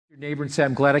Your neighbor and say,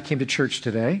 I'm glad I came to church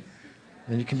today.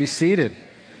 And you can be seated.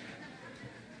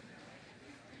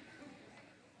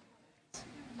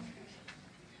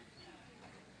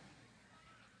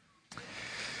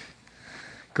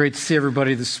 Great to see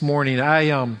everybody this morning.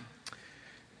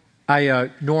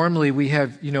 Normally we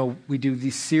have, we do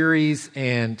these series,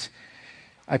 and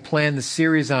I plan the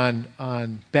series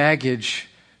on baggage,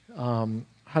 how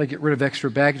to get rid of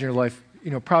extra baggage in your life,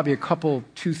 probably a couple,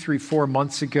 2, 3, 4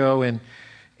 months ago. And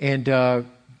in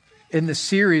the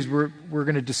series, we're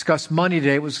going to discuss money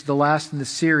today. It was the last in the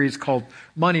series called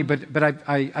Money, but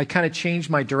I kind of changed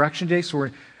my direction today, so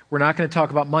we're not going to talk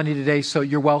about money today, so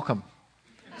you're welcome.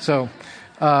 So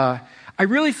I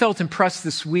really felt impressed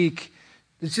this week.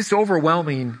 It's just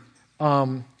overwhelming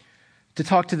to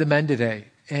talk to the men today.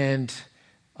 And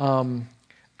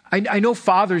I know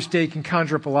Father's Day can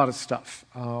conjure up a lot of stuff.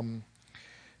 And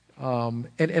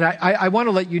I want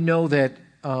to let you know that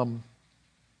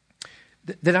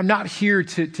that I'm not here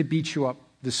to beat you up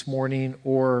this morning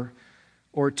or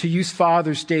to use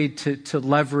Father's Day to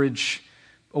leverage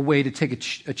a way to take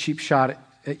a cheap shot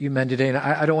at you men today. And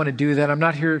I don't want to do that. I'm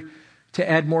not here to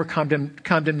add more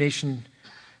condemnation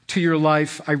to your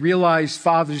life. I realize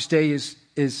Father's Day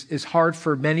is hard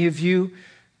for many of you.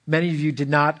 Many of you did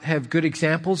not have good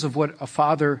examples of what a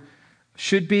father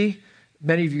should be.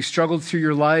 Many of you struggled through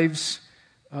your lives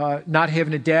not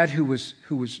having a dad who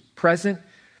was present.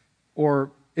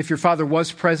 Or if your father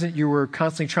was present, you were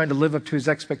constantly trying to live up to his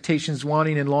expectations,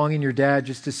 wanting and longing your dad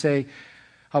just to say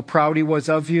how proud he was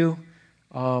of you.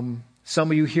 Some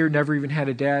of you here never even had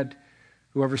a dad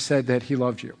who ever said that he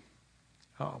loved you.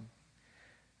 I'm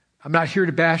not here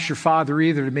to bash your father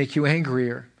either, to make you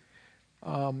angrier.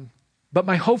 But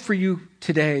my hope for you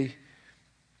today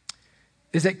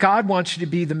is that God wants you to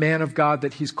be the man of God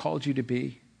that he's called you to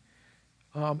be.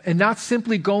 And not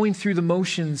simply going through the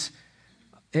motions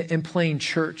and playing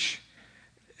church.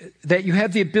 That you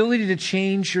have the ability to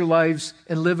change your lives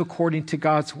and live according to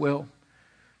God's will.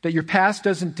 That your past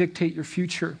doesn't dictate your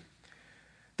future.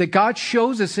 That God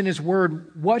shows us in his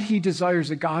word what he desires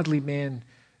a godly man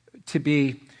to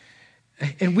be.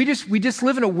 And we just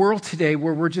live in a world today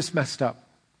where we're just messed up.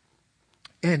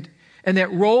 And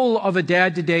that role of a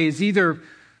dad today is either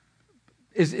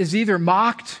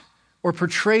mocked or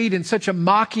portrayed in such a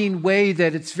mocking way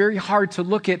that it's very hard to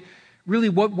look at really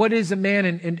what is a man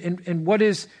and what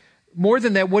is, more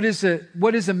than that, what is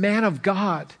a man of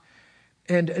God.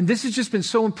 And this has just been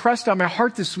so impressed on my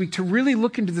heart this week to really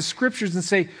look into the scriptures and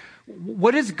say,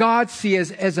 what does God see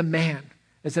as a man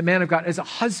of God, as a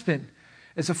husband,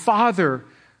 as a father,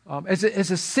 as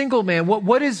a single man?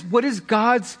 What is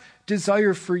God's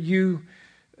desire for you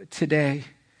today?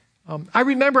 I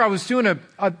remember I was doing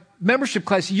a membership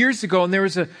class years ago, and there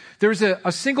was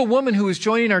a single woman who was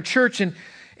joining our church,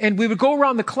 and we would go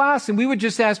around the class and we would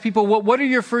just ask people, what are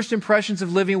your first impressions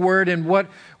of Living Word, and what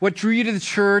drew you to the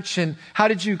church, and how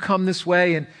did you come this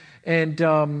way, and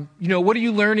what are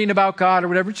you learning about God or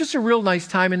whatever. Just a real nice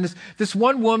time. And this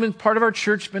one woman, been part of our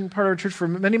church for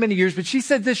many, many years, but she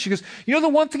said this, she goes, the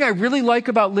one thing I really like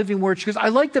about Living Word, she goes, I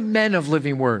like the men of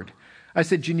Living Word. I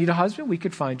said, do you need a husband? We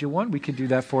could find you one. We could do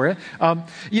that for you.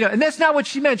 And that's not what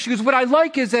she meant. She goes, what I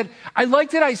like is that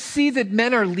I see that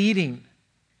men are leading.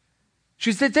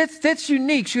 She said, that's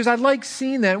unique. She goes, I like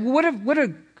seeing that. What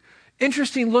a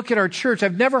interesting look at our church.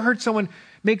 I've never heard someone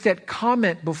make that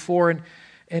comment before.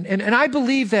 And I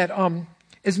believe that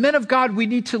as men of God, we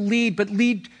need to lead, but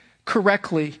lead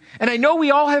correctly. And I know we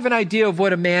all have an idea of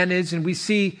what a man is, and we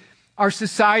see our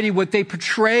society, what they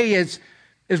portray as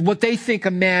what they think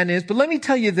a man is. But let me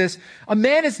tell you this, a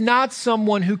man is not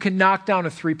someone who can knock down a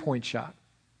 3-point shot.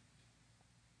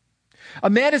 A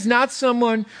man is not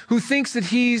someone who thinks that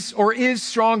he's or is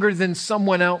stronger than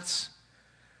someone else.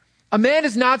 A man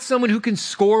is not someone who can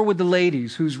score with the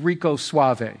ladies, who's Rico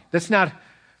Suave. It's not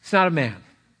a man.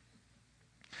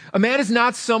 A man is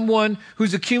not someone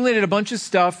who's accumulated a bunch of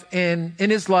stuff in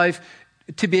his life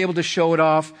to be able to show it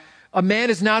off. A man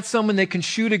is not someone that can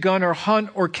shoot a gun or hunt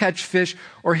or catch fish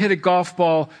or hit a golf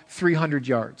ball 300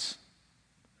 yards.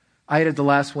 I added the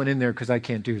last one in there because I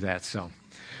can't do that, so.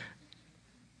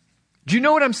 Do you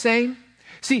know what I'm saying?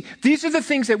 See, these are the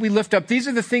things that we lift up. These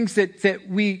are the things that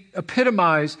we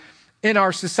epitomize in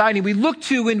our society. We look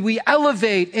to and we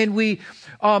elevate and we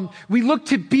look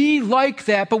to be like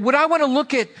that. But what I want to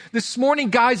look at this morning,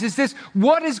 guys, is this.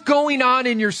 What is going on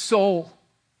in your soul?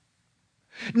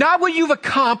 Not what you've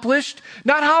accomplished,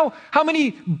 not how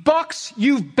many bucks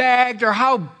you've bagged or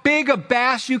how big a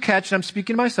bass you catch. And I'm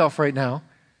speaking to myself right now.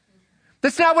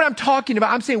 That's not what I'm talking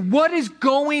about. I'm saying, what is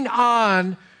going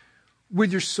on with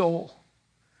your soul?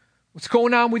 What's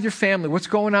going on with your family? What's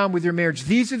going on with your marriage?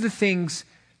 These are the things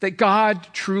that God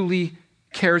truly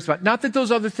cares about. Not that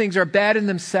those other things are bad in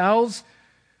themselves,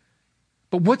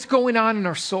 but what's going on in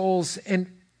our souls. And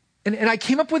I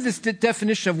came up with this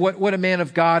definition of what a man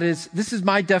of God is. This is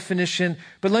my definition,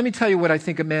 but let me tell you what I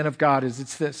think a man of God is.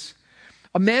 It's this.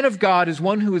 A man of God is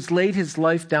one who has laid his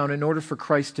life down in order for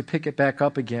Christ to pick it back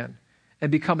up again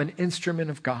and become an instrument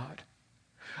of God.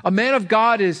 A man of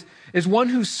God is one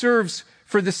who serves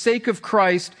for the sake of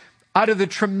Christ out of the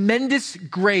tremendous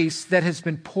grace that has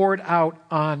been poured out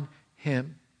on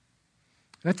him.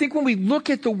 And I think when we look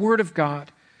at the Word of God,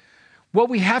 what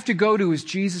we have to go to is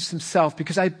Jesus himself,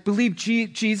 because I believe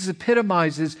Jesus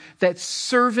epitomizes that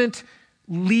servant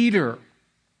leader.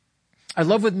 I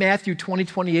love what Matthew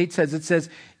 20:28 says. It says,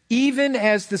 even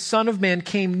as the Son of Man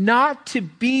came not to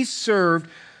be served,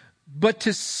 but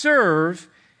to serve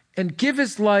and give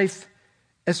his life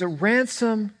as a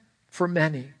ransom for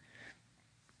many.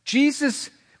 Jesus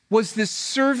was this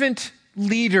servant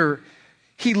leader.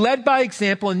 He led by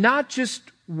example and not just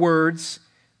words,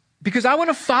 because I want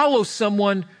to follow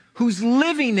someone who's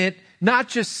living it, not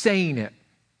just saying it.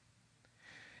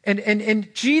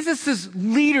 And Jesus'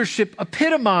 leadership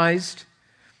epitomized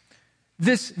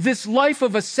this life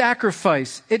of a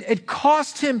sacrifice. It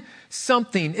cost him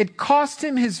something. It cost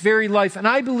him his very life. And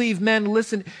I believe, men,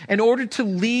 listen, in order to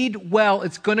lead well,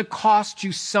 it's going to cost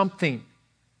you something.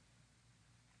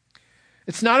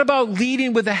 It's not about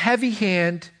leading with a heavy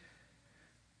hand,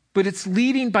 but it's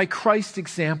leading by Christ's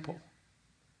example.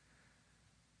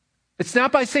 It's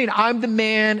not by saying, I'm the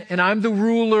man and I'm the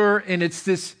ruler, and it's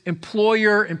this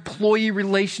employer-employee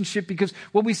relationship, because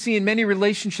what we see in many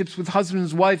relationships with husband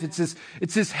and wife, it's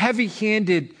this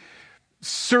heavy-handed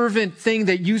servant thing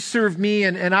that you serve me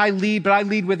and I lead, but I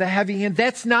lead with a heavy hand.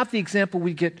 That's not the example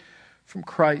we get from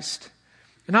Christ.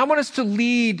 And I want us to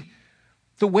lead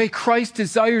the way Christ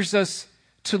desires us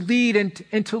to lead,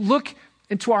 and to look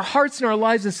into our hearts and our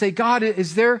lives and say, God,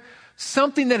 is there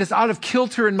something that is out of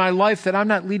kilter in my life that I'm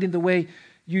not leading the way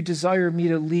you desire me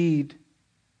to lead?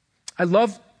 I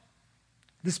love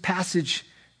this passage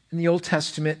in the Old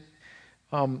Testament.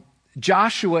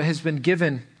 Joshua has been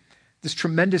given this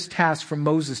tremendous task from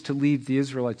Moses to lead the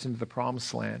Israelites into the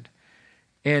promised land.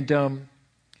 And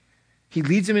he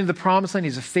leads them into the promised land.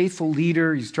 He's a faithful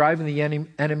leader. He's driving the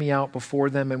enemy out before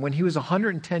them. And when he was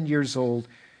 110 years old,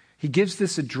 he gives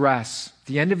this address,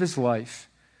 the end of his life,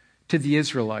 to the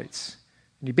Israelites.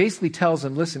 And he basically tells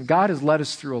them, listen, God has led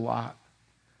us through a lot.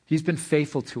 He's been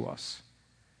faithful to us.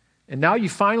 And now you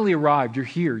finally arrived. You're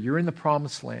here. You're in the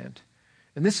promised land.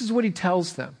 And this is what he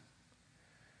tells them.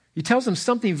 He tells them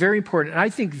something very important. And I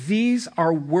think these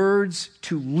are words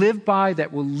to live by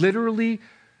that will literally,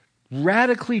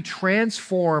 radically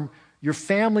transform your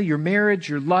family, your marriage,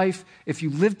 your life, if you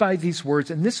live by these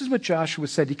words. And this is what Joshua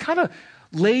said. He kind of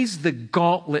lays the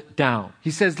gauntlet down.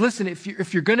 He says, listen, if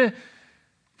you're going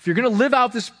to live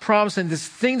out this promise and this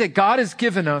thing that God has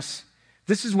given us,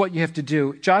 this is what you have to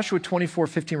do. Joshua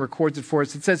 24:15 records it for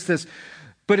us. It says this,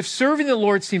 but if serving the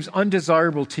Lord seems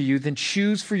undesirable to you, then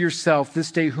choose for yourself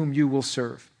this day whom you will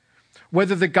serve.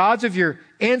 Whether the gods of your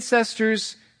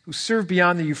ancestors who served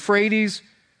beyond the Euphrates,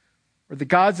 or the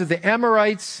gods of the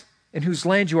Amorites in whose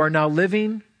land you are now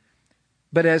living.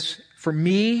 But as for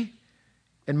me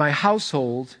and my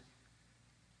household,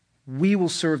 we will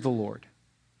serve the Lord.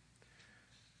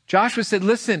 Joshua said,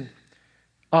 listen,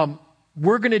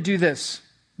 we're going to do this.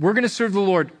 We're going to serve the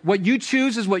Lord. What you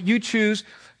choose is what you choose.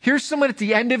 Here's someone at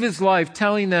the end of his life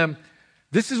telling them,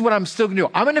 this is what I'm still going to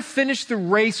do. I'm going to finish the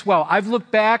race well. I've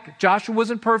looked back. Joshua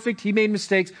wasn't perfect. He made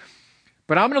mistakes.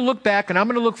 But I'm going to look back and I'm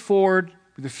going to look forward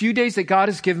with the few days that God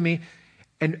has given me.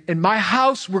 And in my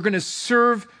house, we're going to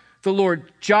serve the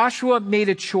Lord. Joshua made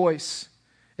a choice,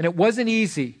 and it wasn't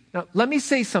easy. Now, let me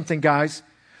say something, guys.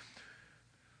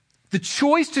 The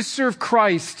choice to serve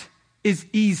Christ is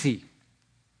easy.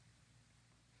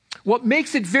 What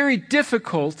makes it very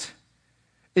difficult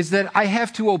is that I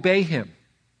have to obey him.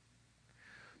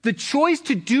 The choice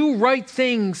to do right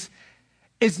things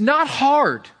is not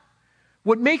hard.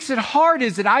 What makes it hard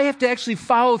is that I have to actually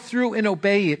follow through and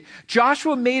obey it.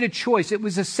 Joshua made a choice. It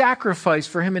was a sacrifice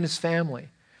for him and his family.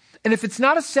 And if it's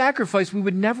not a sacrifice, we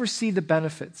would never see the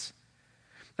benefits.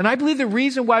 And I believe the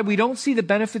reason why we don't see the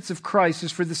benefits of Christ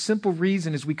is for the simple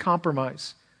reason is we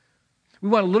compromise. We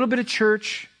want a little bit of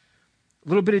church, a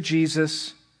little bit of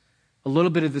Jesus, a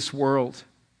little bit of this world.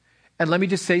 And let me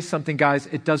just say something, guys,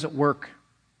 it doesn't work.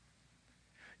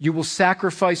 You will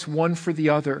sacrifice one for the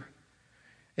other.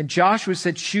 And Joshua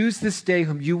said, choose this day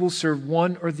whom you will serve,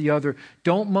 one or the other.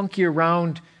 Don't monkey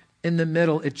around in the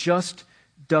middle. It just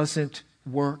doesn't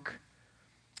work.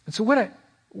 And so what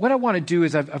what I want to do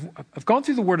is I've gone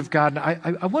through the Word of God,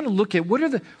 and I want to look at what are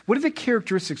the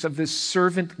characteristics of this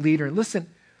servant leader. And listen,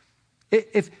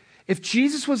 if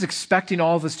Jesus was expecting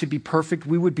all of us to be perfect,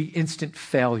 we would be instant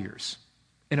failures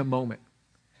in a moment.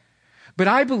 But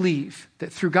I believe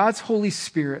that through God's Holy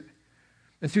Spirit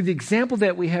and through the example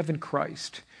that we have in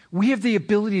Christ, we have the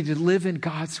ability to live in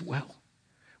God's will.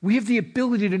 We have the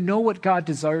ability to know what God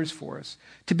desires for us,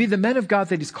 to be the men of God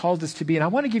that He's called us to be. And I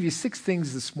want to give you 6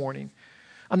 things this morning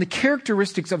on the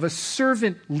characteristics of a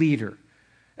servant leader.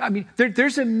 I mean,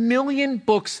 there's a million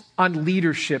books on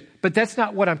leadership, but that's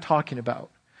not what I'm talking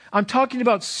about. I'm talking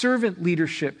about servant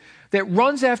leadership that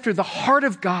runs after the heart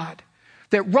of God,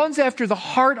 that runs after the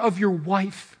heart of your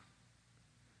wife,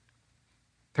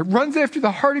 that runs after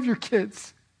the heart of your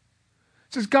kids.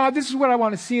 Says, God, this is what I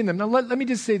want to see in them. Now, let me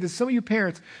just say this. Some of you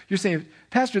parents, you're saying,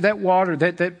 Pastor, that water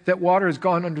has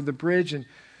gone under the bridge, and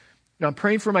I'm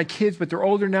praying for my kids, but they're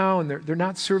older now, and they're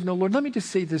not serving the Lord. Let me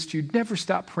just say this to you. Never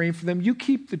stop praying for them. You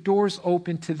keep the doors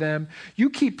open to them. You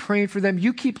keep praying for them.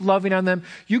 You keep loving on them.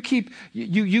 You keep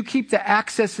the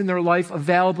access in their life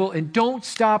available, and don't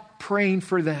stop praying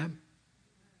for them.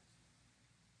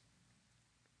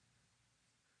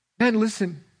 Man,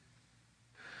 listen.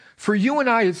 For you and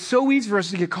I, it's so easy for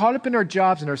us to get caught up in our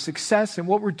jobs and our success and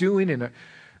what we're doing. And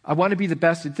I want to be the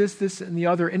best at this, and the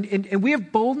other. And we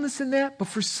have boldness in that. But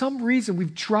for some reason,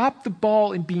 we've dropped the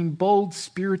ball in being bold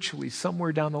spiritually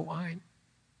somewhere down the line.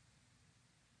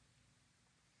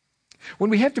 When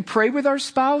we have to pray with our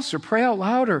spouse or pray out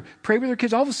loud or pray with our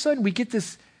kids, all of a sudden we get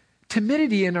this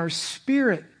timidity in our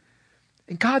spirit.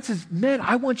 And God says, man,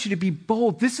 I want you to be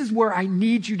bold. This is where I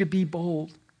need you to be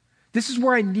bold. This is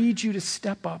where I need you to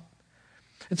step up.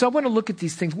 And so I want to look at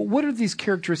these things. Well, what are these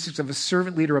characteristics of a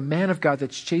servant leader, a man of God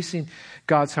that's chasing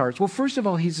God's hearts? Well, first of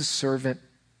all, he's a servant.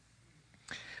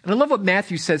 And I love what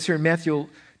Matthew says here in Matthew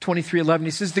 23:11.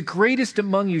 He says, the greatest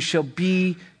among you shall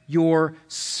be your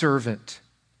servant.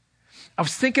 I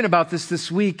was thinking about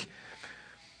this week.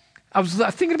 I was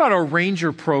thinking about our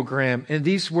Ranger program. And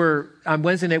these were, on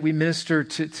Wednesday night, we minister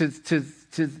to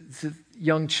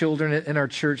young children in our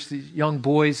church, the young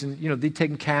boys, and they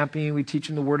take them camping. We teach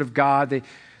them the Word of God.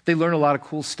 They learn a lot of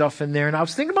cool stuff in there. And I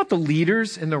was thinking about the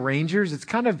leaders and the Rangers. It's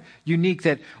kind of unique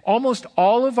that almost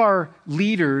all of our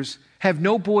leaders have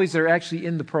no boys that are actually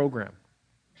in the program.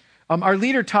 Our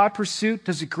leader, Todd Pursuit,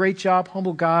 does a great job,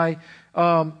 humble guy.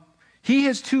 He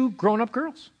has 2 grown-up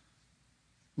girls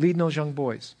leading those young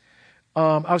boys.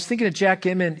 I was thinking of Jack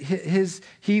Inman.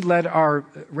 He led our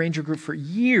Ranger group for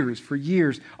years.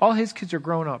 All his kids are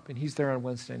grown up, and he's there on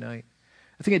Wednesday night.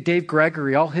 I think of Dave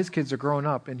Gregory. All his kids are grown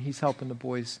up, and he's helping the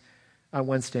boys on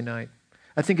Wednesday night.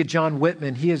 I think of John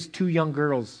Whitman. He has 2 young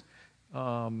girls,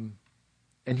 and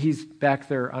he's back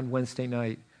there on Wednesday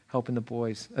night helping the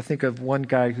boys. I think of one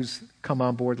guy who's come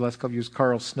on board the last couple of years,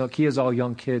 Carl Snook. He has all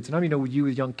young kids. And you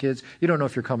with young kids, you don't know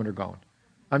if you're coming or going.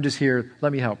 I'm just here.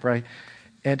 Let me help, right?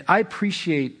 And I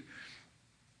appreciate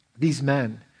these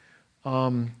men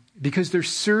because they're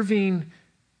serving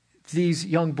these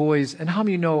young boys. And how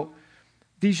many know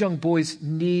these young boys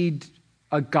need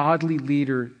a godly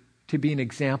leader to be an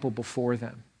example before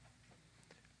them?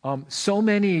 So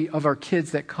many of our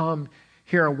kids that come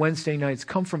here on Wednesday nights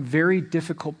come from very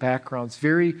difficult backgrounds,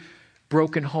 very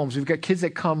broken homes. We've got kids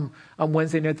that come on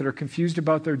Wednesday night that are confused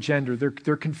about their gender.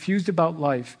 They're confused about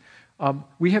life.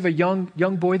 We have a young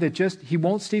boy that he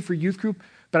won't stay for youth group,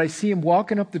 but I see him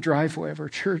walking up the driveway of our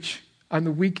church on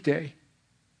the weekday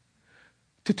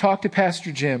to talk to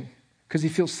Pastor Jim because he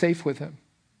feels safe with him.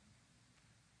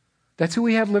 That's who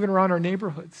we have living around our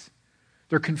neighborhoods.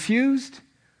 They're confused.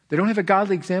 They don't have a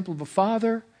godly example of a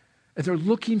father, and they're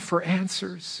looking for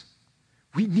answers.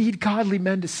 We need godly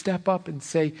men to step up and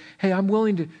say, hey, I'm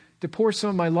willing to pour some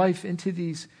of my life into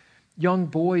these young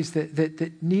boys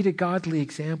that need a godly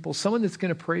example, someone that's going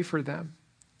to pray for them,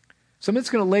 someone that's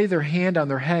going to lay their hand on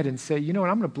their head and say, you know what,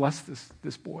 I'm going to bless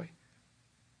this boy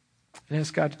and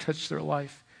ask God to touch their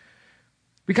life.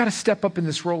 We got to step up in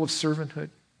this role of servanthood.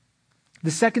 The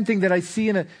second thing that I see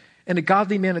in a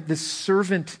godly man, this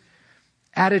servant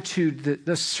attitude,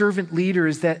 the servant leader,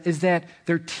 is that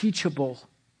they're teachable.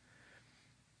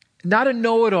 Not a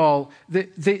know-it-all.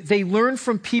 They learn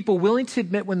from people willing to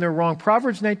admit when they're wrong.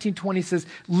 Proverbs 19:20 says,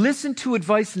 listen to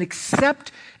advice and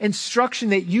accept instruction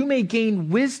that you may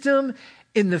gain wisdom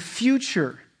in the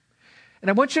future. And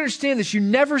I want you to understand this. You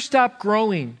never stop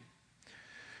growing.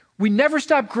 We never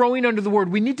stop growing under the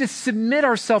Word. We need to submit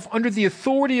ourselves under the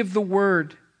authority of the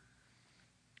Word.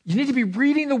 You need to be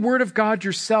reading the Word of God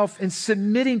yourself and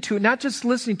submitting to it, not just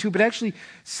listening to it, but actually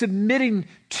submitting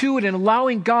to it and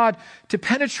allowing God to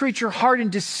penetrate your heart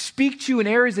and to speak to you in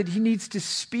areas that He needs to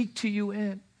speak to you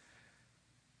in.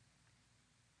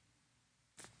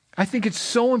 I think it's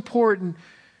so important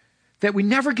that we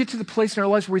never get to the place in our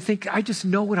lives where we think, I just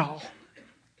know it all.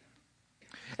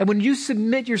 And when you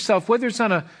submit yourself, whether it's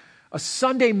on a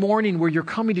Sunday morning where you're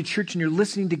coming to church and you're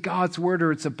listening to God's Word,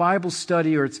 or it's a Bible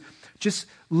study, or it's just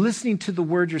listening to the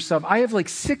Word yourself. I have like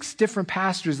 6 different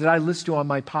pastors that I listen to on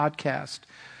my podcast,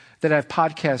 that I've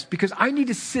podcast, because I need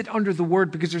to sit under the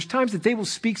Word, because there's times that they will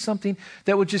speak something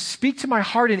that will just speak to my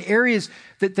heart in areas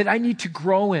that I need to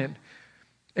grow in.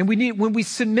 And when we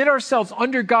submit ourselves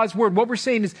under God's Word, what we're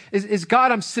saying is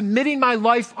God, I'm submitting my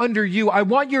life under you. I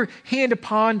want your hand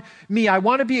upon me. I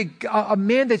want to be a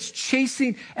man that's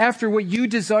chasing after what you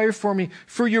desire for me,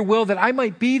 for your will, that I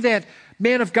might be that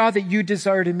man of God that you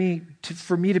desire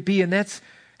for me to be. And that's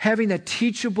having that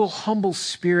teachable, humble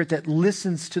spirit that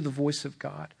listens to the voice of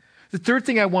God. The third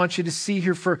thing I want you to see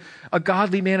here for a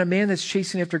godly man, a man that's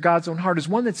chasing after God's own heart, is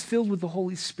one that's filled with the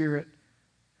Holy Spirit.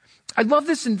 I love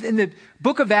this in the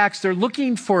book of Acts. They're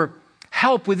looking for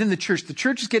help within the church. The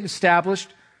church is getting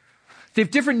established. They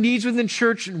have different needs within the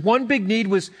church. And one big need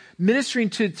was ministering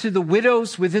to the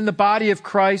widows within the body of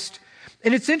Christ.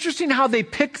 And it's interesting how they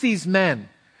pick these men.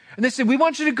 And they said, we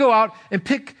want you to go out and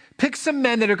pick some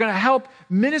men that are going to help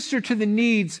minister to the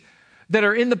needs that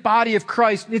are in the body of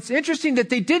Christ. And it's interesting that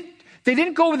they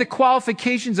didn't go with the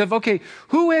qualifications of, okay,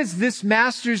 who has this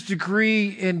master's degree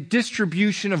in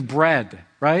distribution of bread,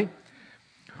 right?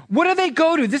 What do they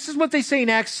go to? This is what they say in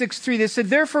Acts 6:3. They said,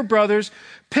 therefore, brothers,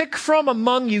 pick from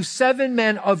among you 7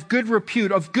 men of good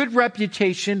repute, of good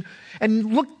reputation.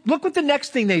 And look what the next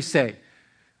thing they say.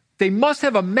 They must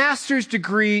have a master's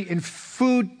degree in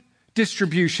food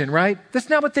distribution, right? That's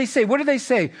not what they say. What do they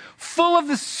say? Full of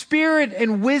the Spirit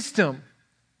and wisdom,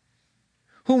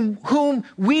 whom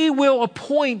we will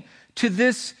appoint to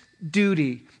this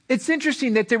duty. It's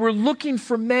interesting that they were looking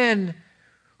for men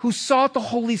who sought the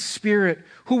Holy Spirit,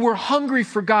 who were hungry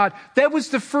for God. That was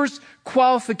the first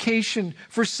qualification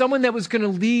for someone that was going to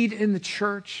lead in the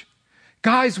church.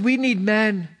 Guys, we need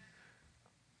men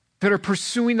that are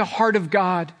pursuing the heart of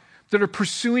God, that are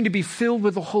pursuing to be filled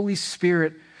with the Holy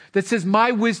Spirit, that says,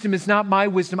 my wisdom is not my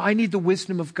wisdom. I need the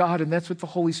wisdom of God, and that's what the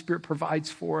Holy Spirit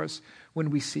provides for us when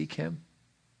we seek Him.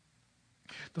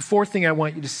 The fourth thing I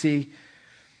want you to see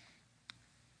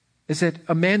is that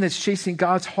a man that's chasing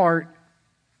God's heart,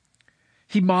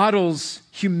 he models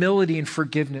humility and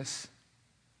forgiveness.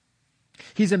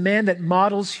 He's a man that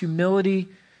models humility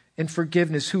and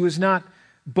forgiveness, who is not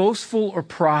boastful or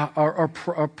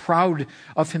proud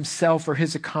of himself or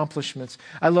his accomplishments.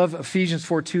 I love Ephesians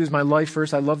 4:2 is my life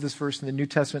verse. I love this verse in the New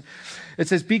Testament. It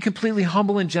says, be completely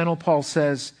humble and gentle, Paul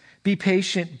says. Be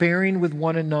patient, bearing with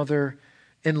one another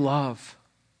in love.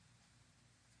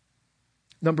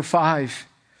 Number 5,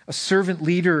 a servant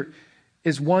leader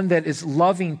is one that is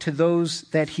loving to those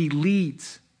that he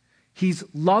leads. He's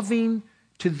loving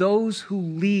to those who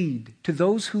lead, to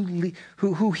those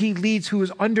who he leads, who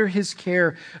is under his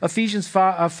care. Ephesians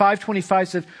 5:25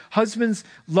 says, husbands,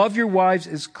 love your wives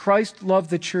as Christ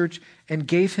loved the church and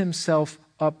gave himself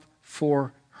up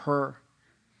for her.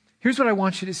 Here's what I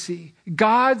want you to see.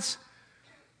 God's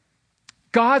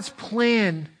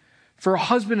plan for a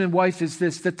husband and wife is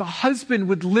this, that the husband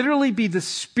would literally be the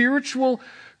spiritual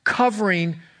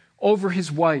covering over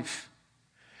his wife.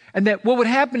 And that what would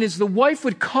happen is the wife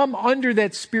would come under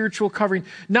that spiritual covering,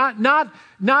 not that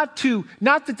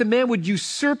the man would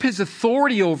usurp his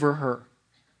authority over her,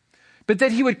 but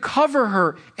that he would cover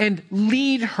her and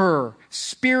lead her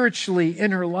spiritually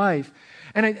in her life.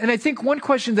 And I think one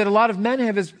question that a lot of men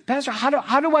have is, Pastor,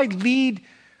 how do I lead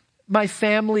my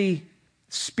family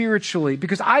spiritually?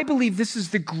 Because I believe this is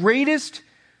the greatest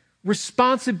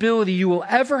responsibility you will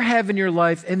ever have in your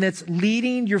life, and that's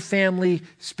leading your family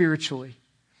spiritually.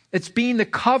 It's being the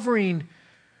covering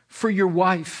for your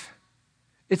wife.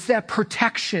 It's that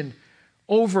protection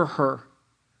over her.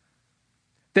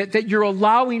 That you're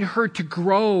allowing her to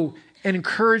grow and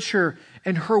encourage her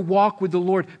in her walk with the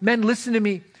Lord. Men, listen to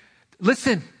me.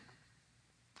 Listen.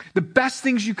 The best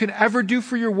things you can ever do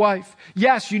for your wife,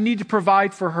 yes, you need to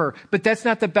provide for her, but that's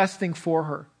not the best thing for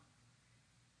her.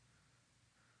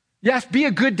 Yes, be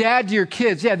a good dad to your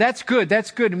kids. Yeah, that's good,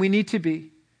 and we need to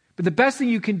be. But the best thing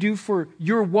you can do for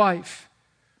your wife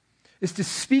is to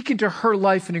speak into her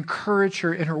life and encourage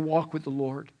her in her walk with the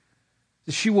Lord.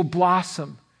 That she will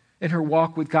blossom in her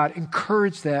walk with God.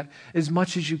 Encourage that as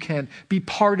much as you can. Be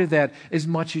part of that as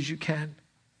much as you can.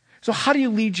 So how do you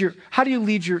lead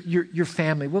your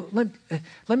family? Well,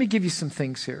 let me give you some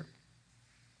things here.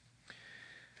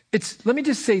 Let me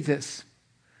just say this.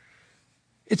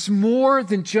 It's more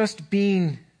than just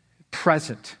being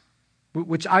present,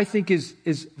 which I think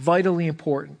is vitally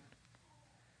important.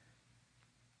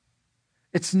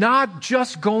 It's not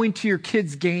just going to your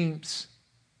kids' games.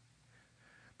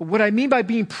 But what I mean by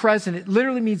being present, it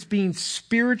literally means being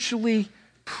spiritually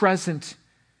present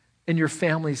in your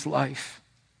family's life.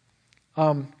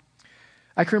 I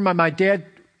can remember my dad,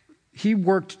 he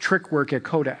worked trick work at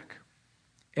Kodak.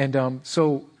 And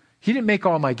so he didn't make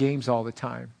all my games all the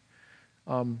time.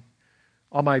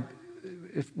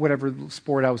 Whatever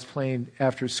sport I was playing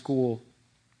after school,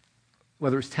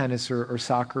 whether it's tennis or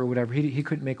soccer or whatever, he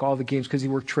couldn't make all the games because he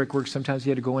worked trick work. Sometimes he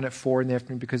had to go in at 4 in the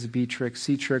afternoon because of B trick,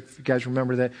 C trick. If you guys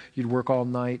remember that, you'd work all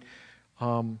night.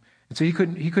 And so he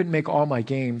couldn't make all my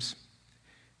games.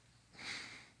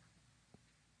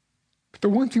 But the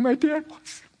one thing my dad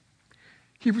was,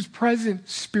 he was present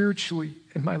spiritually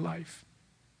in my life.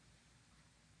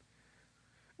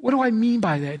 What do I mean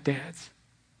by that, dads?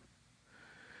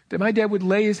 That my dad would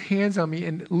lay his hands on me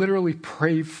and literally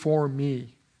pray for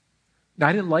me. Now,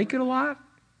 I didn't like it a lot,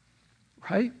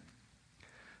 right?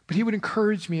 But he would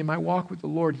encourage me in my walk with the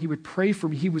Lord. He would pray for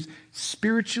me. He was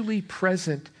spiritually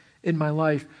present in my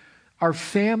life. Our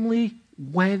family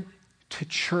went to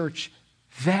church.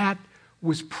 That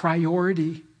was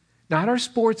priority. Not our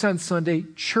sports on Sunday.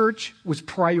 Church was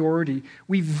priority.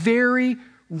 We very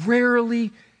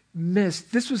rarely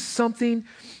missed. This was something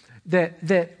that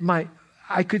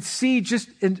I could see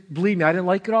and believe me, I didn't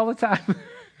like it all the time.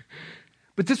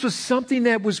 But this was something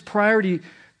that was priority.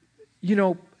 You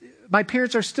know, my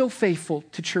parents are still faithful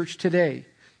to church today.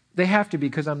 They have to be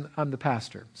because I'm the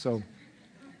pastor. So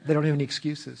they don't have any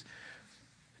excuses.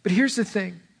 But here's the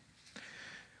thing.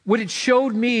 What it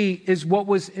showed me is what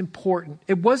was important.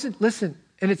 It wasn't, listen,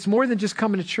 and it's more than just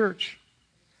coming to church.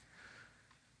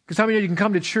 Because how many of you can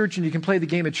come to church and you can play the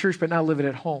game at church but not live it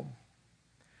at home?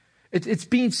 It's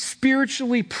being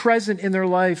spiritually present in their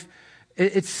life.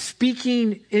 It's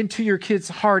speaking into your kid's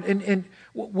heart. And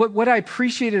what I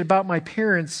appreciated about my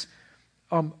parents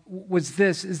was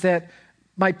this, is that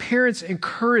my parents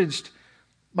encouraged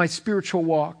my spiritual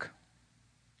walk.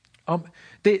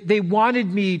 They wanted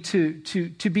me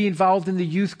to be involved in the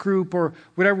youth group or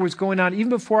whatever was going on. Even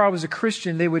before I was a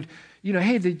Christian, they would,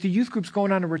 hey, the youth group's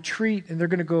going on a retreat and they're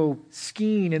going to go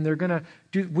skiing and they're going to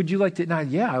do, would you like to? Now,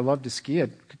 yeah, I love to ski. I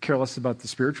could care less about the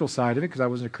spiritual side of it because I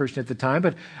wasn't a Christian at the time,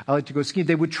 but I like to go skiing.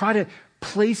 They would try to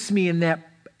place me in that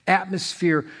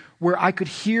atmosphere where I could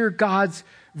hear God's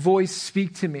voice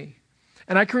speak to me.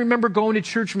 And I can remember going to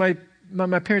church. My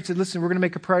parents said, listen, we're going to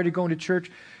make a priority going to church.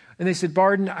 And they said,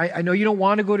 Barden, I know you don't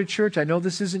want to go to church. I know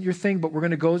this isn't your thing, but we're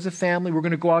going to go as a family. We're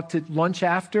going to go out to lunch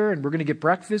after, and we're going to get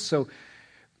breakfast. So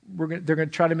they're going to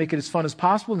try to make it as fun as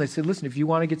possible. And they said, listen, if you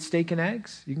want to get steak and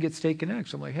eggs, you can get steak and eggs.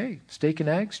 So I'm like, hey, steak and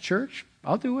eggs, church?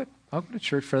 I'll do it. I'll go to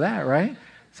church for that, right?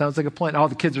 Sounds like a plan. All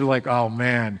the kids are like, oh,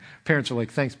 man. Parents are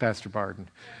like, thanks, Pastor Barden.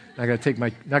 I got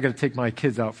to take my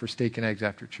kids out for steak and eggs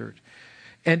after church.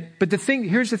 But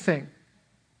here's the thing.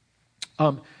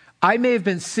 I may have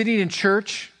been sitting in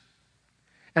church,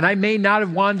 and I may not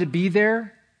have wanted to be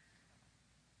there,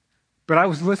 but I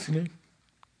was listening.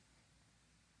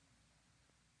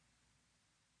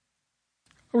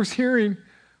 I was hearing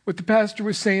what the pastor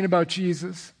was saying about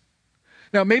Jesus.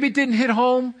 Now, maybe it didn't hit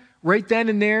home right then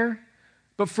and there,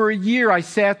 but for a year I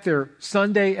sat there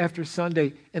Sunday after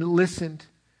Sunday and listened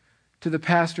to the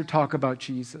pastor talk about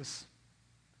Jesus.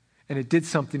 And it did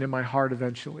something in my heart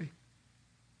eventually.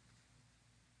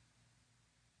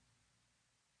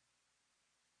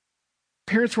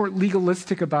 Parents weren't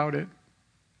legalistic about it.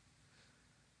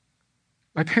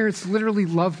 My parents literally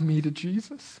loved me to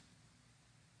Jesus.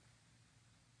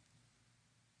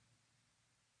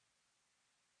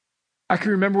 I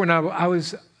can remember when I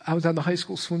was on the high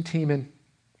school swim team and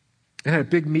had a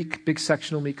big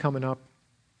sectional meet coming up.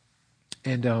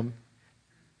 And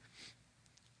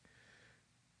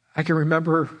I can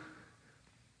remember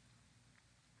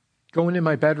going in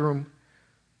my bedroom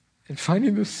and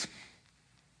finding this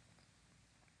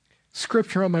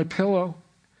scripture on my pillow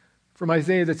from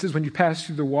Isaiah that says, when you pass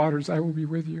through the waters, I will be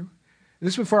with you. And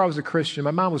this was before I was a Christian.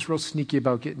 My mom was real sneaky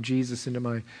about getting Jesus into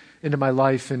my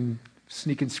life and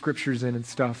sneaking scriptures in and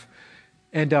stuff.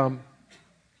 And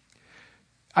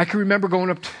I can remember going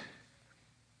up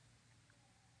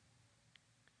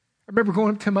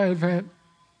to my event.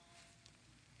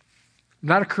 I'm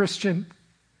not a Christian,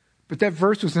 but that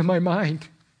verse was in my mind.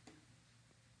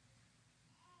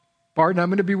 Barton, I'm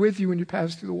going to be with you when you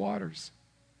pass through the waters.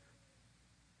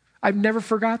 I've never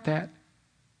forgot that.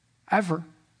 ever.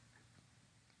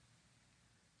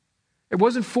 It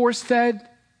wasn't force-fed. It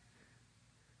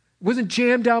wasn't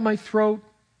jammed down my throat.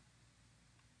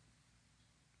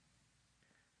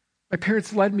 My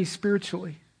parents led me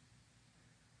spiritually.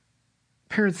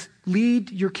 Parents, lead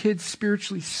your kids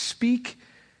spiritually. Speak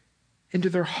into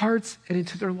their hearts and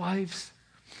into their lives.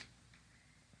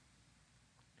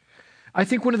 I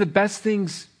think one of the best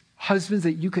things, husbands,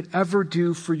 that you could ever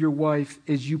do for your wife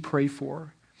is you pray for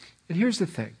her. And here's the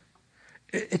thing.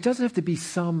 It doesn't have to be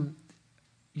some,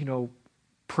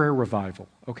 prayer revival,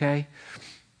 okay?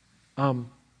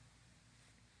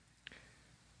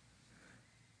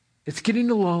 It's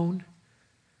getting alone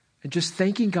and just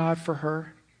thanking God for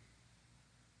her,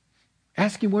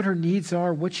 asking what her needs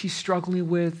are, what she's struggling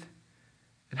with,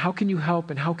 and how can you help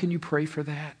and how can you pray for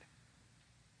that?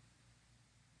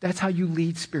 That's how you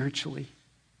lead spiritually.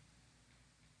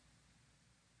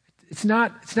 It's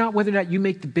not whether or not you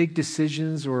make the big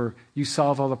decisions or you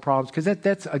solve all the problems, because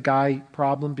that's a guy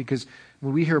problem, because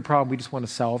when we hear a problem, we just want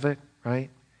to solve it, right?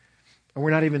 And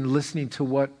we're not even listening to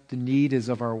what the need is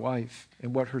of our wife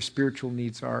and what her spiritual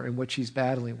needs are and what she's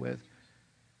battling with.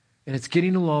 And it's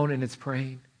getting alone and it's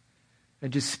praying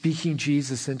and just speaking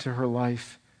Jesus into her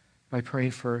life by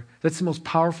praying for her. That's the most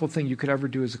powerful thing you could ever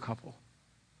do as a couple.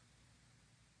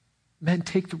 Men,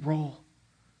 take the role.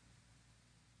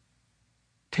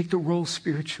 Take the role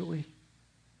spiritually.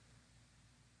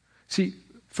 See,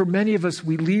 for many of us,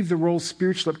 we leave the role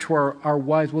spiritually up to our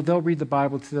wives. Well, they'll read the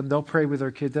Bible to them. They'll pray with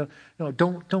their kids. No,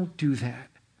 don't do that.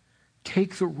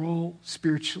 Take the role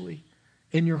spiritually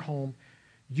in your home.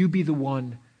 You be the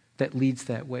one that leads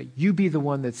that way. You be the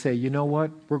one that say, you know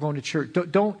what, we're going to church.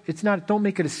 Don't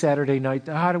make it a Saturday night.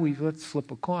 Let's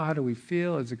flip a coin. How do we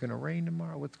feel? Is it going to rain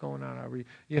tomorrow? What's going on?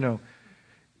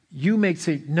 You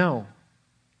say, no.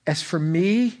 As for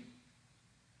me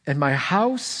and my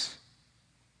house,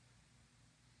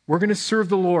 we're going to serve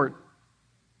the Lord.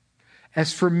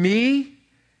 As for me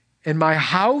and my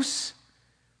house,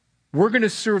 we're going to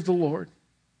serve the Lord.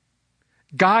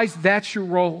 Guys, that's your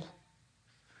role.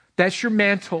 That's your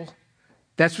mantle.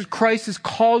 That's what Christ has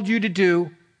called you to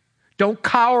do. Don't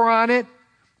cower on it.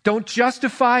 Don't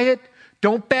justify it.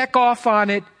 Don't back off on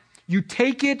it. You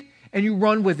take it and you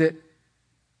run with it.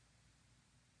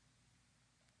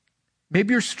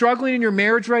 Maybe you're struggling in your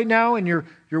marriage right now and your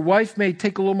wife may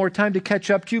take a little more time to catch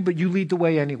up to you, but you lead the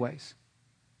way anyways.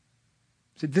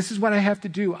 So this is what I have to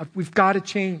do. We've got to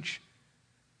change.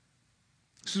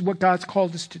 This is what God's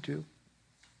called us to do.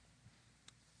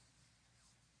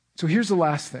 So here's the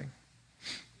last thing.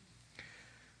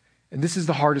 And this is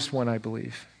the hardest one, I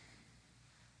believe,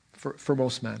 for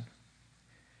most men.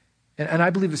 And I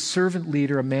believe a servant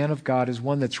leader, a man of God, is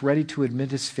one that's ready to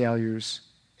admit his failures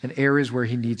and areas where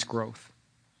he needs growth.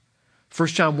 1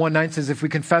 John 1:9 says, if we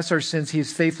confess our sins, he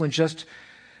is faithful and just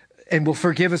and will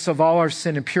forgive us of all our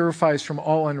sin and purify us from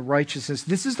all unrighteousness.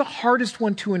 This is the hardest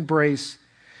one to embrace.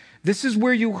 This is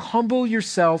where you humble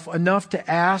yourself enough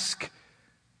to ask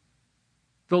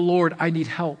the Lord, I need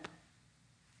help.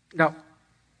 Now,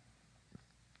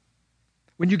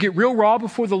 when you get real raw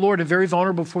before the Lord and very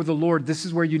vulnerable before the Lord, this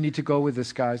is where you need to go with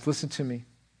this, guys. Listen to me.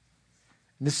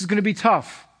 And this is going to be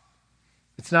tough.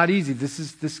 It's not easy.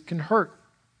 This can hurt.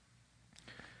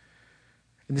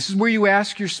 And this is where you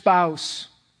ask your spouse,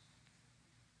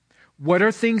 what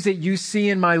are things that you see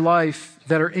in my life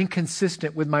that are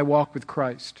inconsistent with my walk with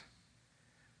Christ?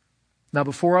 Now,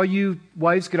 before all you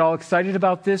wives get all excited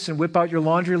about this and whip out your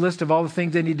laundry list of all the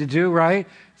things they need to do, right?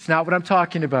 It's not what I'm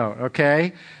talking about,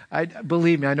 okay?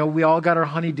 Believe me, I know we all got our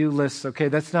honey-do lists, okay?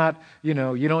 That's not, you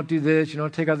don't do this, you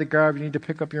don't take out the garbage, you need to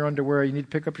pick up your underwear, you need to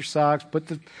pick up your socks, put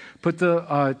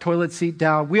the toilet seat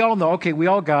down. We all know, okay, we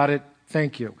all got it.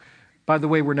 Thank you. By the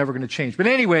way, we're never going to change. But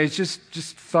anyways, just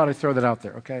thought I'd throw that out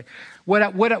there, okay? What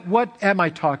am I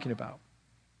talking about?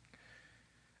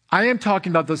 I am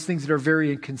talking about those things that are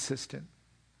very inconsistent.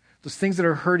 Those things that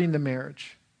are hurting the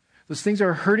marriage. Those things that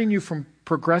are hurting you from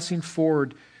progressing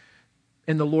forward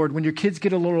in the Lord. When your kids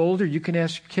get a little older, you can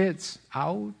ask your kids,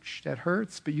 ouch, that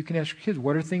hurts. But you can ask your kids,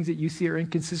 what are things that you see are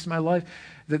inconsistent in my life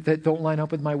that don't line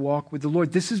up with my walk with the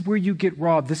Lord? This is where you get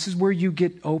raw. This is where you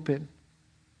get open.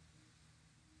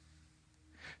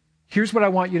 Here's what I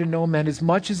want you to know, men. As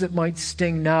much as it might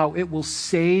sting now, it will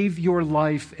save your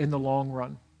life in the long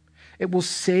run. It will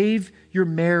save your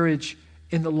marriage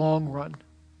in the long run.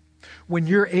 when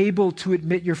you're able to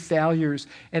admit your failures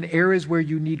and areas where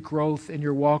you need growth in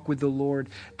your walk with the Lord.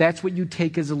 That's what you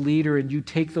take as a leader, and you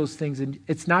take those things. And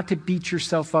it's not to beat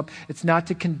yourself up. It's not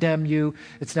to condemn you.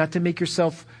 It's not to make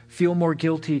yourself feel more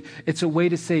guilty. It's a way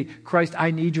to say, Christ,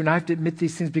 I need you, and I have to admit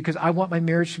these things because I want my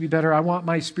marriage to be better. I want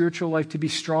my spiritual life to be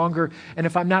stronger. And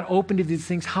if I'm not open to these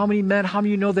things, how many men, how many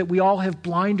of you know that we all have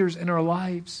blinders in our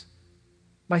lives,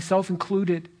 myself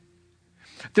included?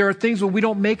 There are things when we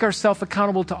don't make ourselves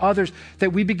accountable to others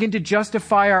that we begin to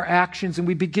justify our actions, and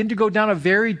we begin to go down a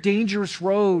very dangerous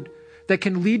road that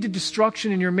can lead to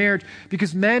destruction in your marriage,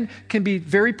 because men can be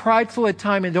very prideful at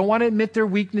times and don't want to admit their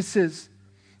weaknesses.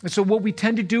 And so what we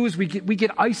tend to do is we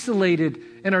get isolated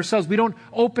in ourselves. We don't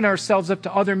open ourselves up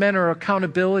to other men or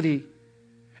accountability.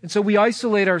 And so we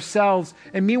isolate ourselves.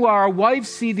 And meanwhile, our wives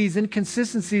see these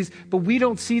inconsistencies, but we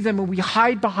don't see them, and we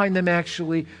hide behind them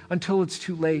actually until it's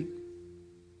too late.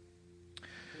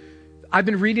 I've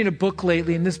been reading a book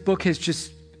lately, and this book has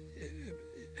just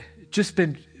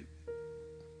been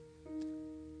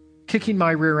kicking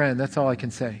my rear end. That's all I can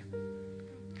say.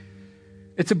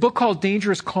 It's a book called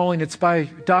Dangerous Calling. It's by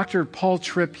Dr. Paul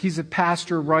Tripp. He's a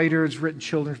pastor, writer, has written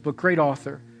children's book, great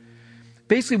author.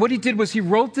 Basically, what he did was he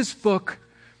wrote this book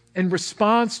in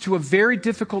response to a very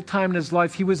difficult time in his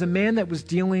life. He was a man that was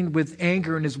dealing with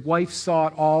anger, and his wife saw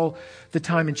it all the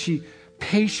time, and she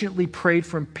patiently prayed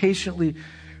for him,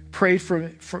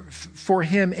 for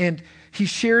him, and he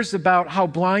shares about how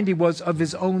blind he was of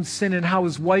his own sin and how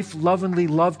his wife lovingly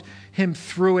loved him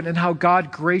through it and how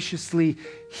God graciously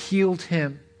healed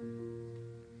him.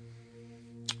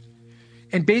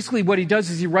 And basically what he does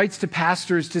is he writes to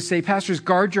pastors to say, pastors,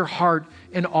 guard your heart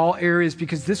in all areas,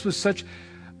 because this was such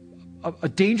a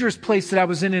dangerous place that I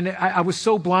was in, and I was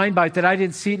so blind by it that I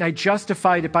didn't see it, and I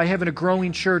justified it by having a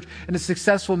growing church and a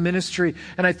successful ministry,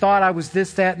 and I thought I was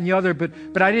this, that, and the other,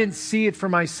 but I didn't see it for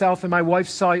myself, and my wife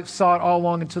saw it all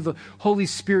along until the Holy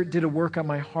Spirit did a work on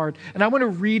my heart. And I want to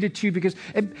read it to you, because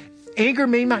anger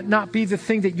may not be the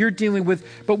thing that you're dealing with,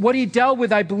 but what he dealt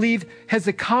with, I believe, has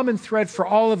a common thread for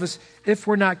all of us if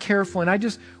we're not careful. And I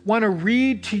just want to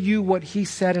read to you what he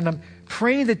said, and I'm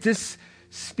praying that this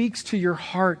speaks to your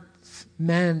heart,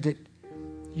 men, that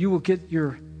you will get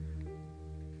your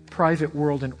private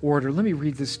world in order. Let me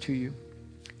read this to you.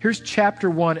 Here's chapter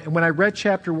 1. And when I read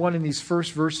chapter 1 in these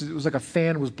first verses, it was like a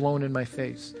fan was blown in my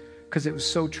face because it was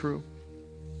so true.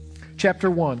 Chapter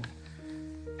 1,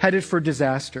 headed for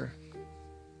disaster.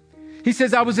 He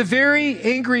says, I was a very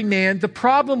angry man. The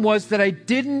problem was that I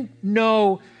didn't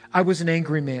know I was an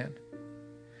angry man.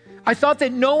 I thought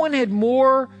that no one had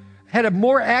a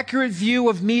more accurate view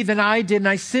of me than I did, and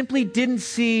I simply didn't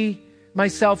see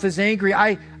myself as angry.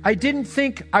 I didn't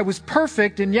think I was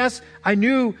perfect, and yes, I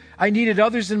knew I needed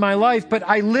others in my life, but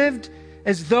I lived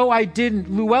as though I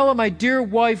didn't. Luella, my dear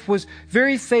wife, was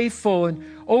very faithful, and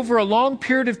over a long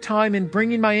period of time in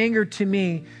bringing my anger to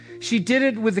me, she did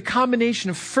it with a combination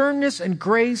of firmness and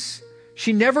grace.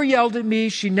 She never yelled at me.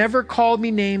 She never called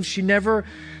me names. She never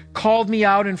called me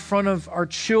out in front of our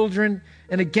children.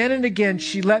 And again,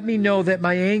 she let me know that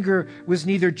my anger was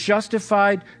neither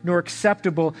justified nor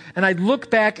acceptable. And I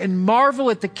look back and marvel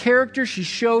at the character she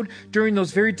showed during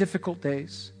those very difficult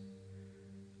days.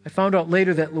 I found out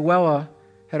later that Luella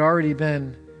had already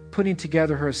been putting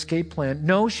together her escape plan.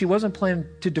 No, she wasn't planning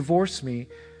to divorce me.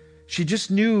 She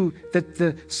just knew that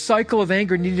the cycle of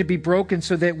anger needed to be broken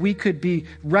so that we could be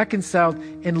reconciled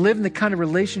and live in the kind of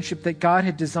relationship that God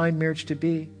had designed marriage to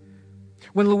be.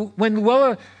 When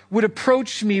Luella would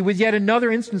approach me with yet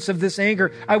another instance of this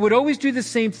anger, I would always do the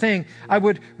same thing. I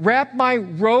would wrap my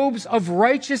robes of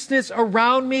righteousness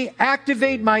around me,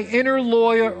 activate my inner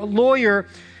lawyer,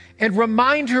 and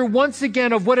remind her once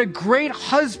again of what a great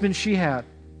husband she had.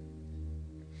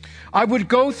 I would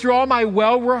go through all my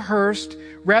well-rehearsed,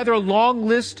 rather long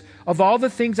list of all the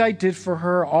things I did for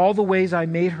her, all the ways I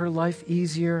made her life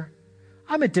easier.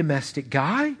 I'm a domestic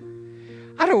guy.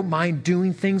 I don't mind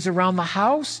doing things around the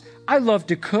house. I love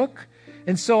to cook.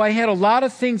 And so I had a lot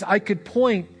of things I could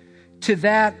point to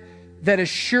that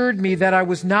assured me that I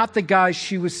was not the guy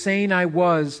she was saying I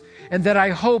was, and that I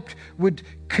hoped would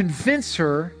convince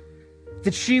her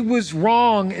that she was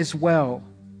wrong as well.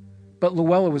 But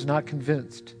Luella was not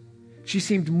convinced. She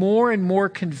seemed more and more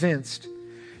convinced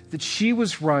that she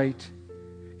was right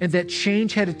and that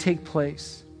change had to take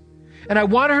place. And I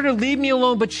wanted her to leave me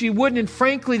alone, but she wouldn't. And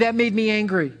frankly, that made me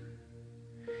angry.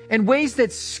 In ways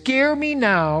that scare me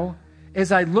now,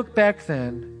 as I look back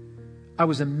then, I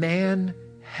was a man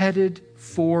headed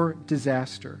for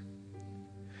disaster.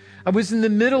 I was in the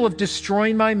middle of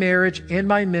destroying my marriage and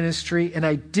my ministry, and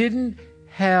I didn't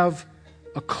have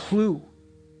a clue.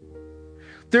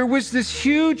 There was this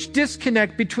huge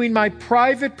disconnect between my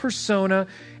private persona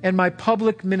and my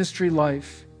public ministry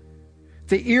life.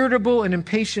 The irritable and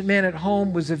impatient man at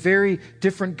home was a very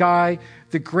different guy,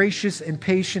 the gracious and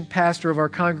patient pastor of our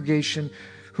congregation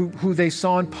who they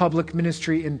saw in public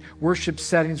ministry in worship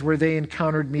settings where they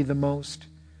encountered me the most.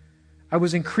 I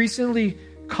was increasingly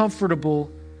comfortable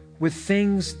with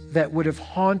things that would have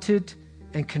haunted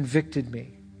and convicted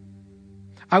me.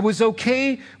 I was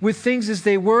okay with things as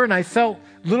they were, and I felt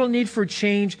little need for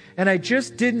change, and I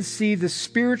just didn't see the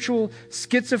spiritual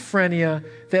schizophrenia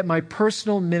that my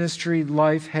personal ministry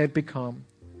life had become.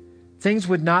 Things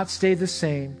would not stay the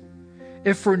same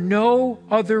if for no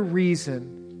other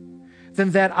reason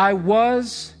than that I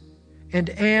was and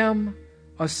am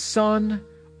a son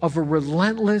of a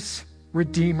relentless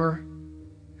Redeemer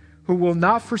who will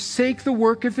not forsake the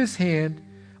work of his hand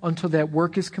until that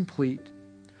work is complete.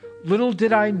 Little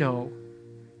did I know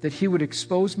that he would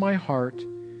expose my heart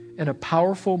in a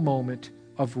powerful moment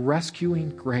of rescuing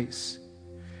grace.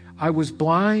 I was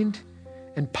blind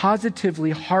and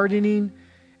positively hardening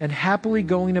and happily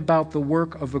going about the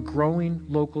work of a growing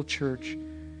local church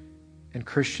and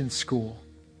Christian school.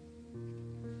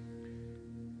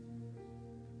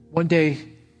 One day,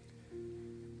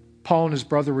 Paul and his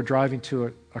brother were driving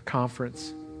to a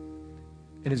conference,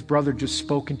 and his brother just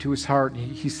spoke into his heart.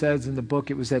 And he says in the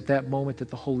book, it was at that moment that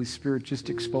the Holy Spirit just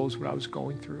exposed what I was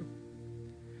going through.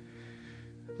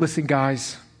 Listen,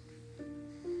 guys,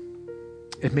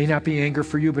 it may not be anger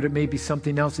for you, but it may be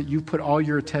something else that you put all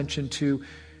your attention to,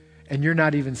 and you're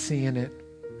not even seeing it.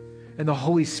 And the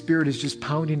Holy Spirit is just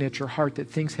pounding at your heart that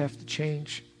things have to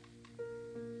change.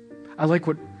 I like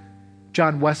what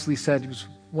John Wesley said. He was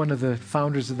one of the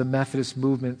founders of the Methodist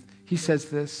movement. He says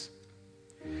this: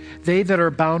 "They that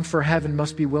are bound for heaven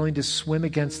must be willing to swim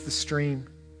against the stream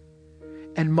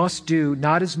and must do,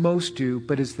 not as most do,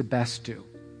 but as the best do."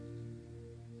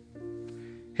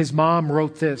 His mom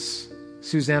wrote this,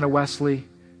 Susanna Wesley.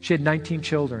 She had 19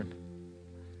 children.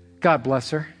 God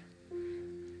bless her.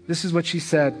 This is what she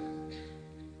said.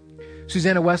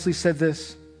 Susanna Wesley said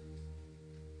this.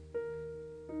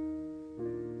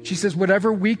 She says,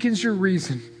 "Whatever weakens your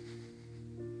reason,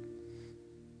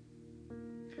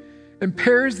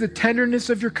 impairs the tenderness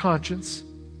of your conscience,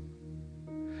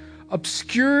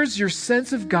 obscures your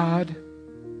sense of God,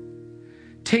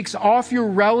 takes off your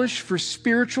relish for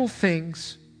spiritual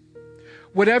things,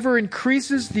 whatever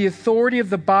increases the authority of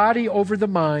the body over the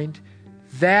mind,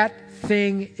 that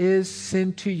thing is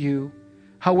sin to you,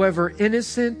 however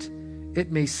innocent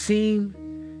it may seem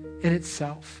in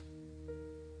itself."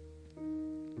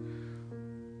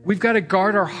 We've got to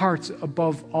guard our hearts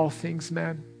above all things,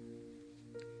 man.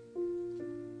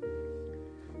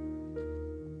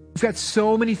 We've got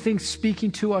so many things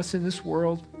speaking to us in this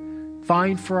world,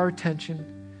 vying for our attention,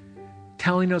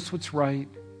 telling us what's right,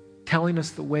 telling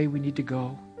us the way we need to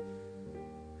go.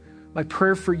 My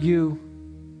prayer for you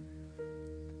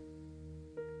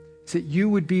is that you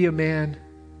would be a man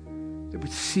that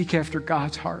would seek after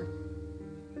God's heart.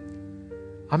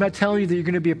 I'm not telling you that you're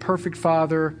going to be a perfect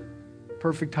father,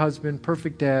 perfect husband,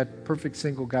 perfect dad, perfect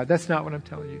single guy. That's not what I'm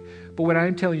telling you. But what I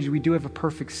am telling you is we do have a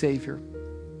perfect Savior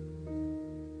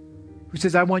who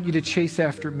says, "I want you to chase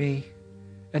after me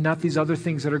and not these other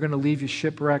things that are going to leave you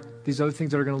shipwrecked, these other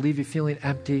things that are going to leave you feeling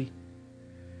empty."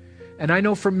 And I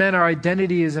know for men, our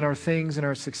identity is in our things and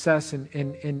our success,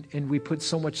 and we put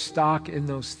so much stock in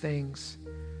those things.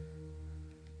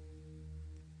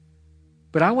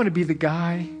 But I want to be the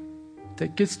guy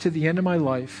that gets to the end of my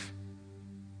life,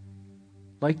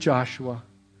 like Joshua,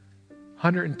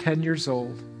 110 years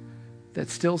old, that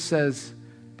still says,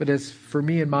 "But as for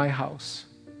me and my house,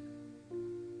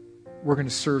 we're going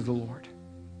to serve the Lord."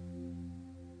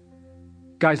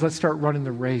 Guys, let's start running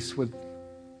the race with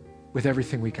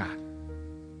everything we got.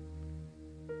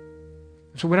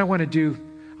 So what I want to do,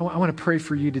 I want to pray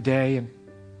for you today. And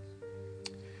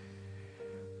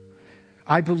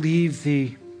I believe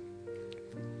the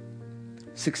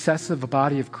success of a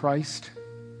body of Christ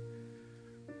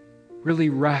really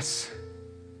rests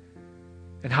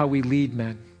in how we lead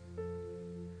men.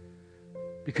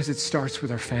 Because it starts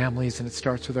with our families and it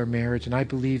starts with our marriage. And I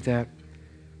believe that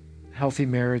a healthy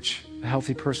marriage, a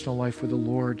healthy personal life with the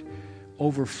Lord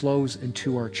overflows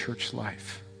into our church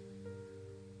life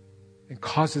and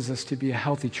causes us to be a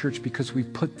healthy church because we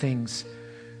put things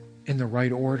in the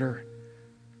right order.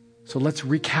 So let's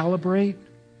recalibrate.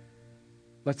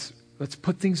 Let's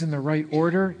put things in the right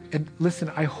order. And listen,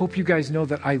 I hope you guys know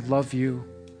that I love you.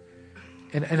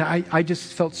 And I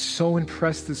just felt so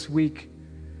impressed this week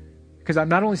because I'm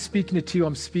not only speaking it to you,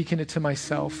 I'm speaking it to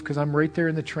myself because I'm right there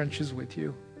in the trenches with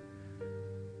you.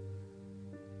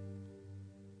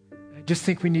 just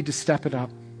think we need to step it up.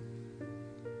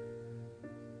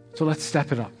 So let's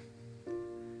step it up.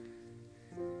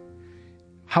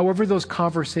 However those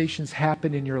conversations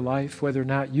happen in your life, whether or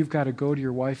not you've got to go to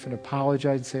your wife and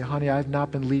apologize and say, honey, I've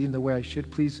not been leading the way I should.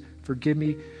 Please forgive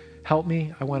me. Help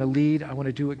me. I want to lead. I want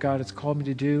to do what God has called me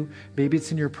to do. Maybe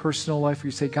it's in your personal life where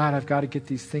you say, God, I've got to get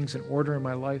these things in order in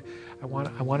my life. I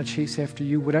want to chase after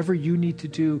you. Whatever you need to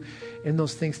do in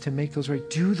those things to make those right,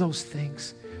 do those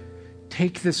things.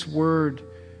 Take this word.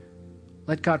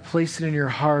 Let God place it in your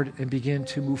heart and begin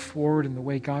to move forward in the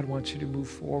way God wants you to move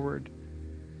forward.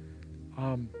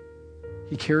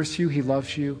 He cares for you. He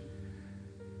loves you.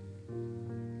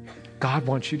 God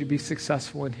wants you to be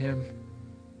successful in Him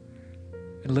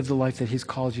and live the life that He's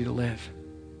called you to live.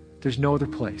 There's no other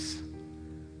place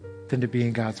than to be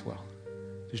in God's will.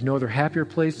 There's no other happier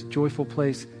place, joyful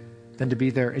place than to be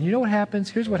there. And you know what happens?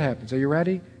 Here's what happens. Are you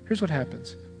ready? Here's what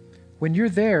happens. When you're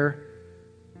there,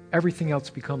 everything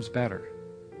else becomes better.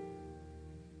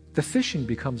 The fishing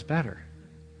becomes better.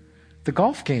 The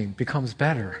golf game becomes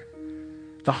better.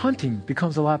 The hunting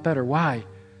becomes a lot better. Why?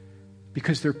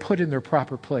 Because they're put in their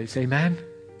proper place. Amen?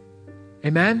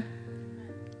 Amen?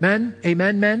 Men?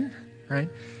 Amen, men? Right?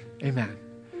 Amen.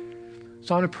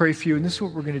 So I'm going to pray for you, and this is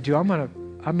what we're going to do.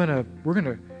 We're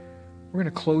going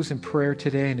to close in prayer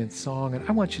today and in song, and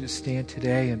I want you to stand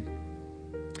today. And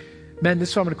men,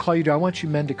 this is what I'm going to call you to. I want you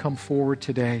men to come forward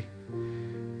today.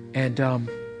 And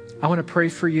I want to pray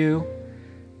for you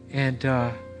and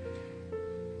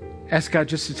ask God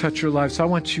just to touch your lives. So I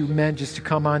want you men just to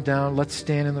come on down. Let's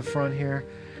stand in the front here.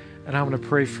 And I want to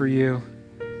pray for you.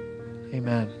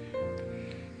 Amen.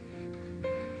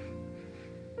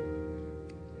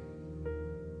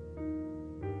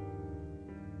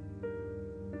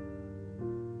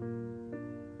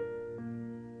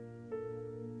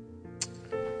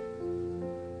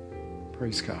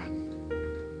 Praise God.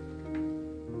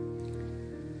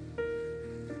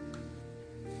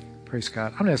 Praise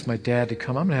God. I'm going to ask my dad to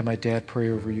come. I'm going to have my dad pray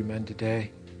over you men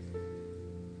today.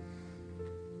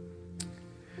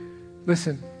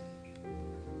 Listen.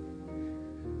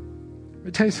 Let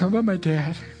me tell you something about my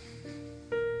dad.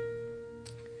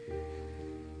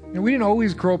 And we didn't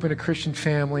always grow up in a Christian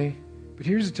family, but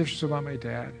here's the difference about my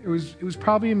dad. It was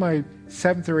probably in my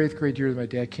 7th or 8th grade year that my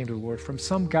dad came to the Lord from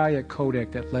some guy at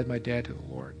Kodak that led my dad to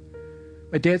the Lord.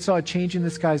 My dad saw a change in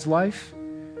this guy's life.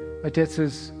 My dad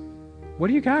says, what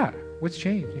do you got? What's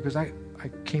changed? He goes, I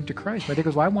came to Christ. My dad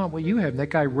goes, well, I want what you have. And that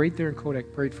guy right there in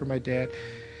Kodak prayed for my dad.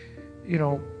 You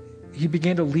know, he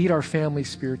began to lead our family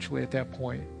spiritually at that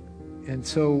point. And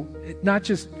so, not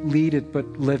just lead it, but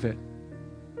live it.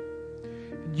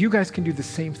 You guys can do the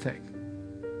same thing.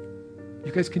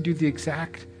 You guys can do the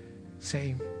exact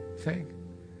same thing.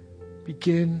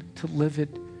 Begin to live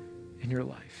it in your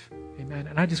life. Amen.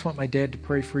 And I just want my dad to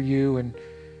pray for you and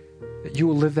that you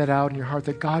will live that out in your heart,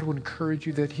 that God would encourage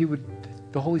you, that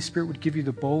the Holy Spirit would give you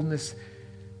the boldness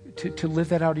to live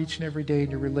that out each and every day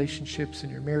in your relationships, in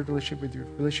your marriage relationship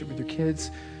with your kids,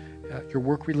 your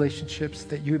work relationships,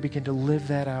 that you would begin to live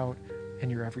that out in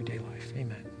your everyday life.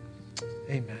 Amen.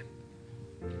 Amen.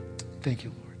 Thank you,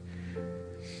 Lord.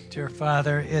 Dear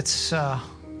Father, it's not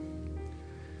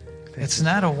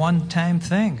a one-time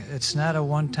thing. It's not a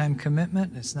one-time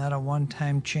commitment. It's not a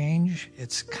one-time change.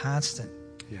 It's constant.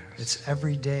 Yes. It's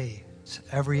every day. It's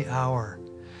every hour.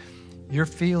 Your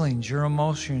feelings, your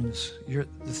emotions, the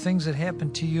things that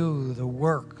happen to you, the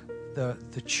work,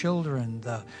 the children,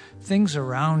 the things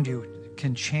around you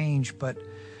can change, but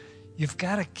you've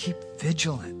got to keep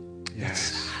vigilant.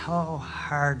 Yes. It's so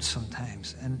hard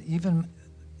sometimes. And even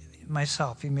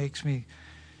myself,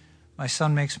 my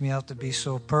son makes me out to be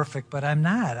so perfect, but I'm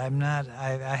not.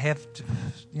 I have to,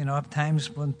 at times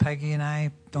when Peggy and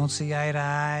I don't see eye to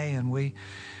eye, and we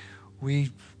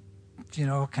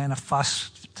kind of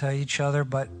fuss to each other,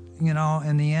 but,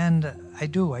 in the end, I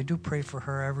do pray for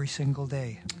her every single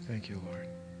day. Thank you, Lord.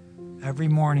 Every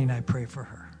morning I pray for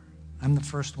her. I'm the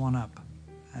first one up,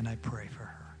 and I pray for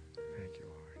her. Thank you,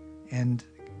 Lord. And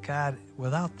God,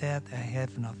 without that, I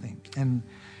have nothing. And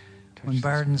when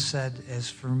Barden said, as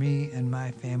for me and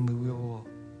my family,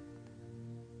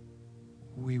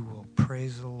 we will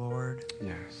praise the Lord.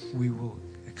 Yes. We will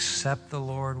accept the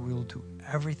Lord. We will do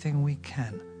everything we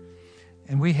can.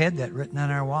 And we had that written on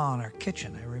our wall in our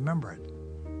kitchen. I remember it.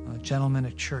 A gentleman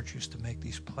at church used to make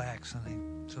these plaques, and he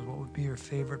said, what would be your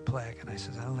favorite plaque? And I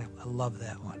said, I love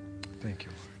that one. Thank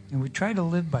you, Lord. And we try to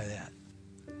live by that.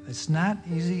 It's not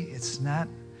easy. It's not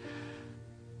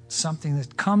something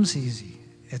that comes easy.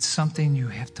 It's something you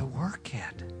have to work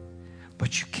at.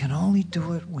 But you can only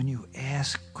do it when you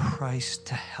ask Christ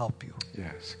to help you.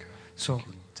 Yes, God. So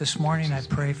this morning I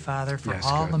pray, Father, for Yes,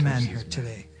 all God, the touch men these here men.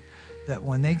 today, that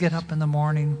when they get up in the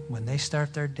morning, when they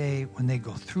start their day, when they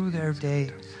go through their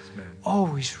day,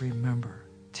 always remember,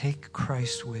 take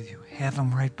Christ with you. Have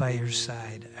him right by your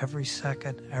side every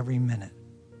second, every minute.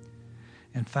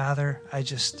 And Father, I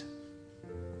just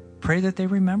pray that they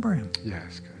remember him.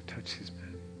 Yes, God, touch these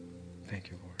men.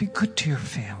 Thank you, Lord. Be good to your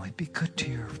family. Be good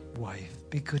to your wife.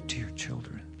 Be good to your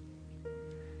children.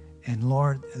 And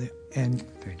Lord, and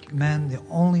Thank you. men, the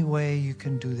only way you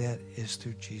can do that is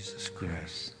through Jesus Christ.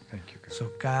 Yes, thank you, God.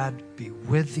 So God, be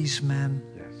with these men.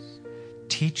 Yes.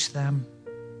 Teach them.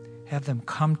 Have them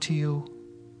come to you.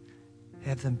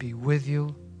 Have them be with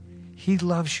you. He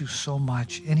loves you so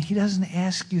much, and he doesn't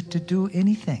ask you to do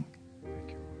anything.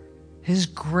 Thank you, Lord. His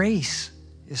grace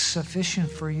is sufficient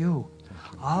for you.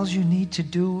 All you need to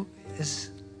do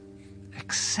is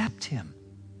accept him,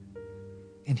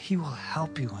 and he will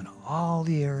help you in all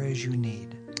the areas you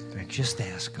need. Thank you. Just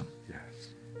ask him. Yes.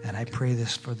 And I pray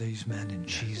this for these men in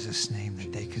Jesus' name,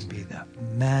 that they can be the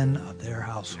men of their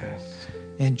household. Yes.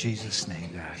 In Jesus' name,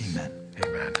 Yes. amen.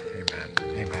 Amen. Amen.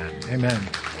 Amen. Amen.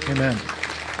 Amen.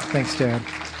 Thanks, Dad.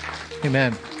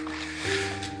 Amen.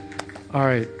 All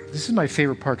right. This is my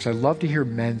favorite part because I love to hear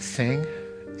men sing.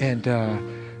 And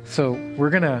so we're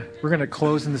gonna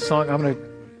close in the song. I'm gonna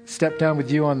step down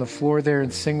with you on the floor there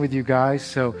and sing with you guys.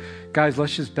 So guys,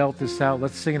 let's just belt this out.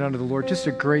 Let's sing it unto the Lord. Just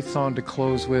a great song to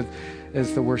close with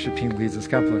as the worship team leads us.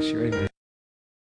 God bless you. Amen.